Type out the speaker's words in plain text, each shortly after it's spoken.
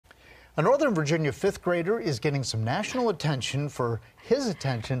A Northern Virginia fifth grader is getting some national attention for his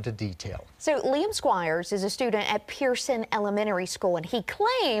attention to detail. So Liam Squires is a student at Pearson Elementary School, and he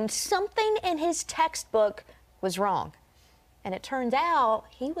claimed something in his textbook was wrong. And it turns out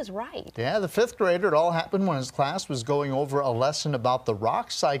he was right. Yeah, the fifth grader, it all happened when his class was going over a lesson about the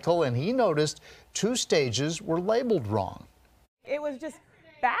rock cycle, and he noticed 2 stages were labeled wrong. It was just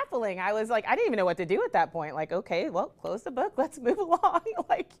baffling. I was like, I didn't even know what to do at that point. Like, okay, well, close the book, let's move along.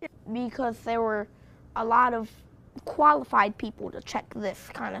 Because there were a lot of qualified people to check this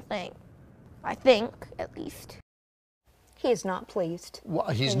kind of thing. I think, at least. He is not pleased. Well,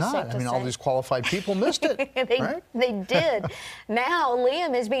 he's not. I mean, all these qualified people missed it, right? They did. Now,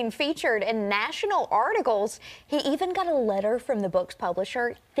 Liam is being featured in national articles. He even got a letter from the book's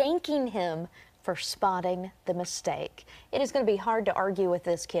publisher thanking him for spotting the mistake. It is going to be hard to argue with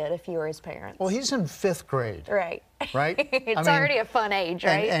this kid if you were his parents. Well, he's in 5th grade. Right. Right? It's already a fun age,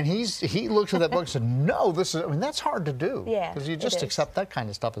 right? And he looked at that book and said, no, this is, I mean, that's hard to do. Yeah, because you just accept that kind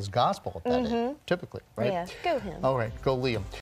of stuff as gospel at that age, typically, right? Yeah, go him. All right, go Liam.